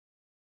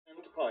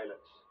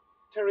pilots.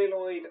 Terry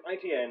Lloyd,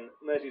 ITN,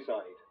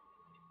 Merseyside.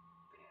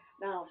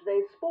 Now,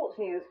 today's sports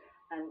news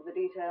and the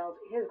details,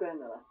 here's Graham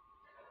Miller.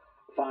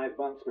 5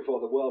 months before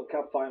the World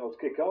Cup finals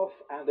kick off,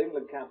 and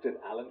England captain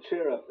Alan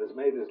Shearer has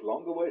made his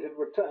long-awaited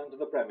return to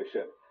the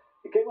Premiership.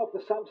 He came off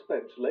the subs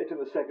bench late in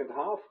the second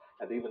half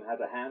and even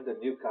had a hand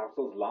in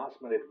Newcastle's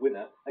last-minute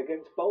winner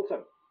against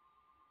Bolton.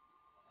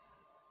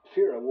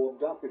 Shearer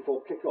warmed up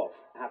before kick-off,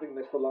 having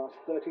missed the last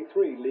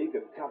 33 league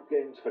and cup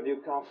games for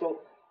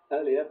Newcastle.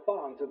 Earlier,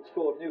 Barnes had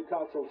scored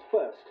Newcastle's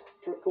first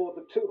to record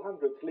the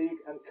 200th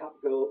league and cup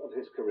goal of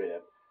his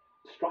career.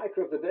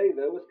 Striker of the day,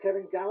 though, was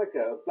Kevin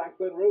Gallagher of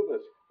Blackburn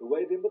Rovers, who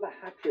weighed in with a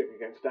hat-trick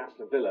against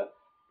Aston Villa.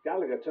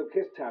 Gallagher took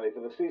his tally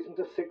for the season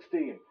to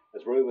 16,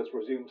 as Rovers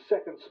resumed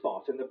second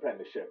spot in the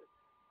Premiership.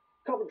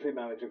 Coventry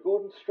manager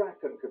Gordon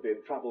Strachan could be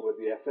in trouble with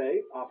the FA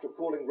after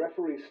calling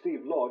referee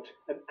Steve Lodge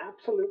an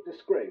absolute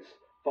disgrace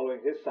following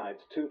his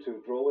side's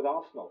 2-2 draw with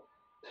Arsenal.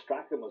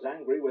 Strachan was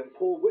angry when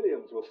Paul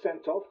Williams was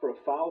sent off for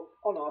a foul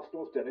on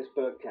Arsenal's Dennis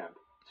Bergkamp.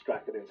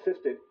 Strachan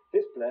insisted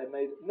his player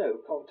made no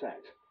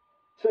contact.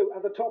 So,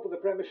 at the top of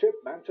the Premiership,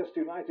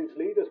 Manchester United's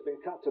lead has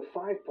been cut to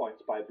 5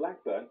 points by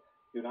Blackburn.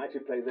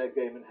 United play their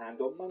game in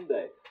hand on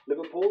Monday.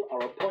 Liverpool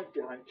are a point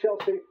behind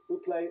Chelsea, who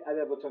play at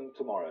Everton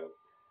tomorrow.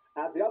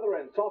 At the other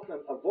end,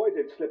 Tottenham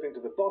avoided slipping to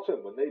the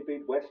bottom when they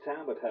beat West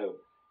Ham at home.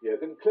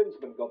 Jurgen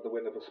Klinsmann got the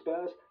winner for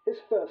Spurs, his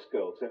first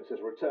goal since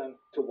his return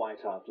to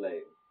White Hart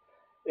Lane.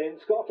 In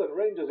Scotland,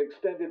 Rangers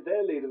extended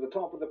their lead at the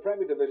top of the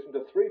Premier Division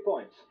to 3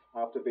 points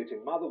after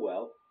beating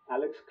Motherwell.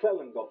 Alex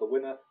Cleland got the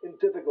winner in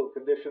difficult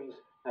conditions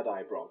at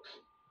Ibrox.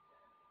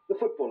 The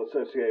Football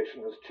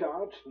Association has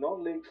charged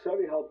non-league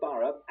Solihull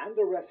Borough and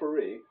a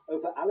referee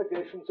over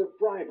allegations of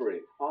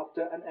bribery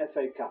after an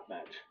FA Cup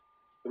match.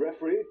 The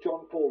referee,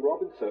 John Paul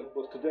Robinson,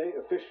 was today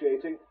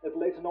officiating at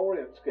Leyton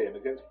Orient's game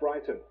against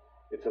Brighton.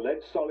 It's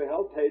alleged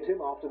Solihull paid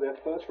him after their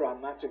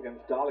first-round match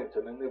against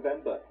Darlington in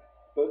November.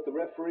 Both the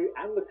referee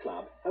and the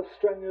club have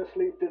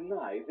strenuously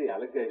denied the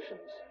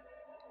allegations.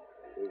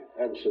 We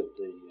answered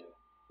the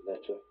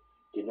letter,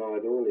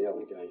 denied all the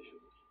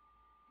allegations,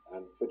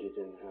 and put it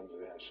in the hands of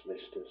our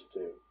solicitors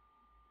to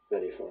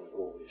verify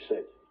all we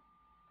said.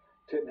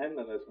 Tim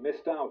Henman has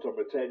missed out on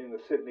retaining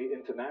the Sydney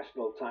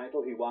International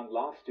title he won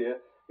last year.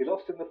 He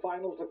lost in the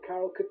final to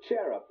Karol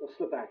Kuchera of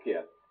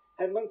Slovakia.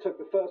 Henman took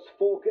the first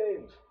 4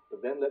 games,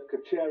 but then let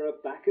Kuchera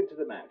back into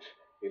the match.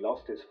 He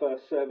lost his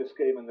first service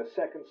game in the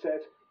second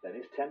set, then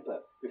his temper,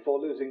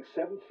 before losing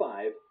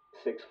 7-5,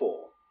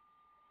 6-4.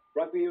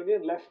 Rugby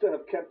Union Leicester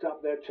have kept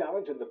up their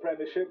challenge in the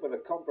Premiership with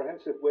a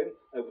comprehensive win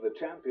over the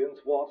champions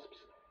Wasps.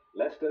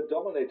 Leicester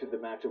dominated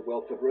the match at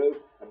Welford Road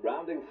and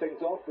rounding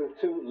things off with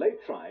 2 late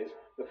tries,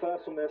 the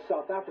first from their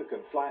South African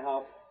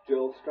fly-half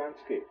Joel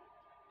Stransky.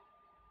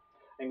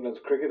 England's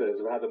cricketers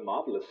have had a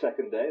marvellous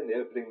second day in the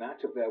opening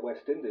match of their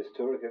West Indies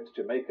tour against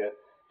Jamaica.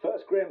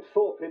 First, Graham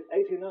Thorpe hit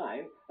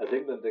 89 as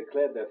England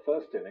declared their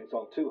first innings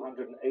on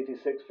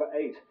 286 for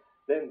 8.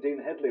 Then Dean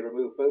Headley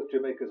removed both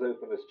Jamaica's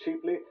openers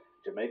cheaply.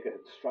 Jamaica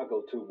had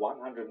struggled to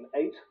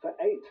 108 for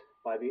 8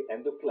 by the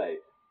end of play.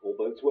 All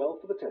bodes well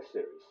for the Test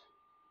series.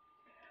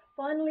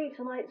 Finally,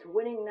 tonight's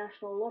winning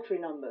national lottery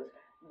numbers.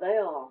 They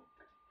are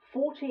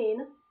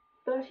 14,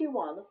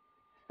 31,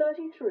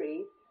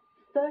 33,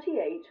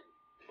 38,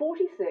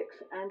 46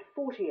 and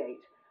 48.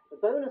 The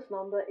bonus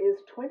number is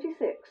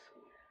 26.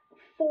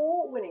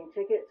 4 winning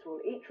tickets will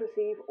each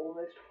receive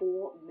almost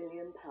 £4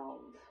 million.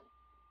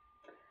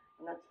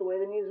 And that's the way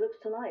the news looks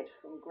tonight.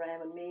 From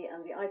Graham and me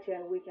and the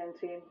ITN Weekend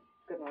team,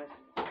 good night.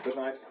 Good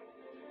night.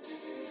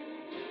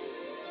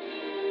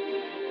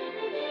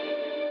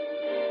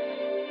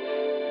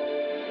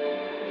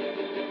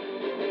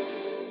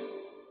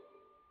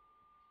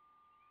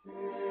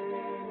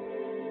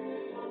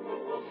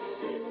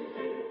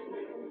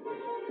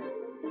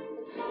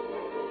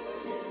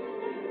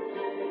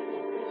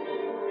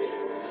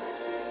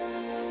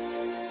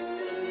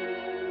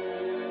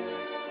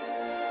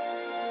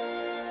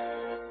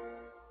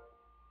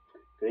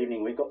 Good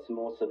evening. We've got some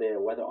more severe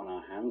weather on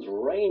our hands.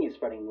 Rain is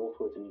spreading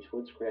northwards and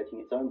eastwards, creating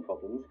its own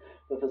problems.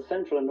 But for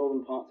central and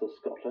northern parts of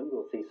Scotland,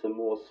 we'll see some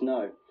more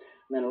snow.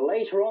 And then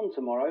later on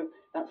tomorrow,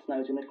 that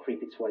snow's going to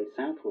creep its way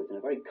southwards in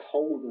a very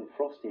cold and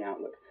frosty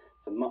outlook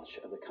for much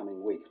of the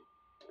coming week.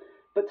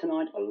 But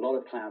tonight, a lot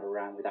of cloud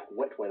around with that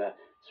wet weather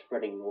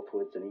spreading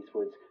northwards and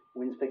eastwards,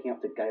 winds picking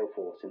up to gale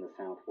force in the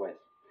southwest.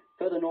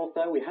 Further north,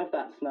 though, we have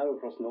that snow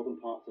across northern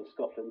parts of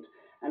Scotland,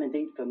 and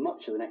indeed for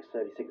much of the next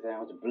 36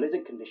 hours,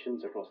 blizzard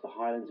conditions across the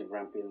Highlands and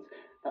Grampians,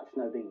 that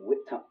snow being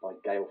whipped up by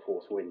gale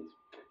force winds.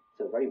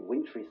 So a very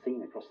wintry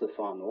scene across the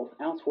far north.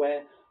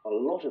 Elsewhere, a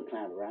lot of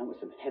cloud around with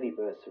some heavy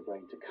bursts of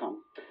rain to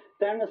come.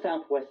 Down in the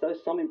southwest, though,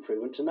 some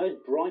improvement, and those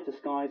brighter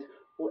skies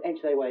will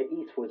edge their way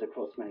eastwards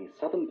across many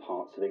southern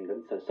parts of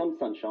England, so some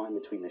sunshine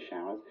between the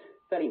showers.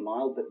 Fairly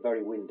mild but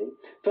very windy.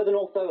 Further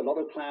north, though, a lot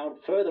of cloud,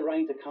 further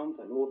rain to come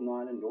for Northern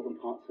Ireland, northern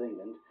parts of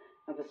England.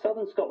 And for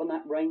southern Scotland,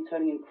 that rain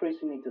turning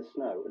increasingly to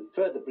snow and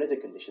further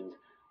blizzard conditions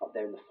up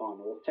there in the far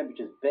north.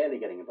 Temperatures barely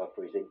getting above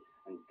freezing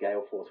and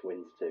gale force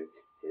winds too.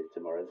 Here's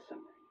tomorrow's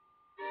summary.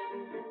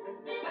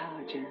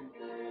 Power Gen.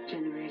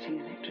 generating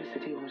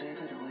electricity,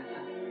 whatever the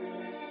weather.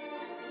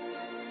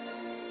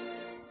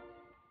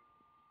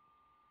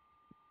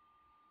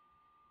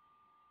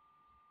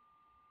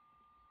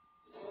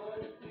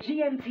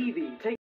 GMTV takes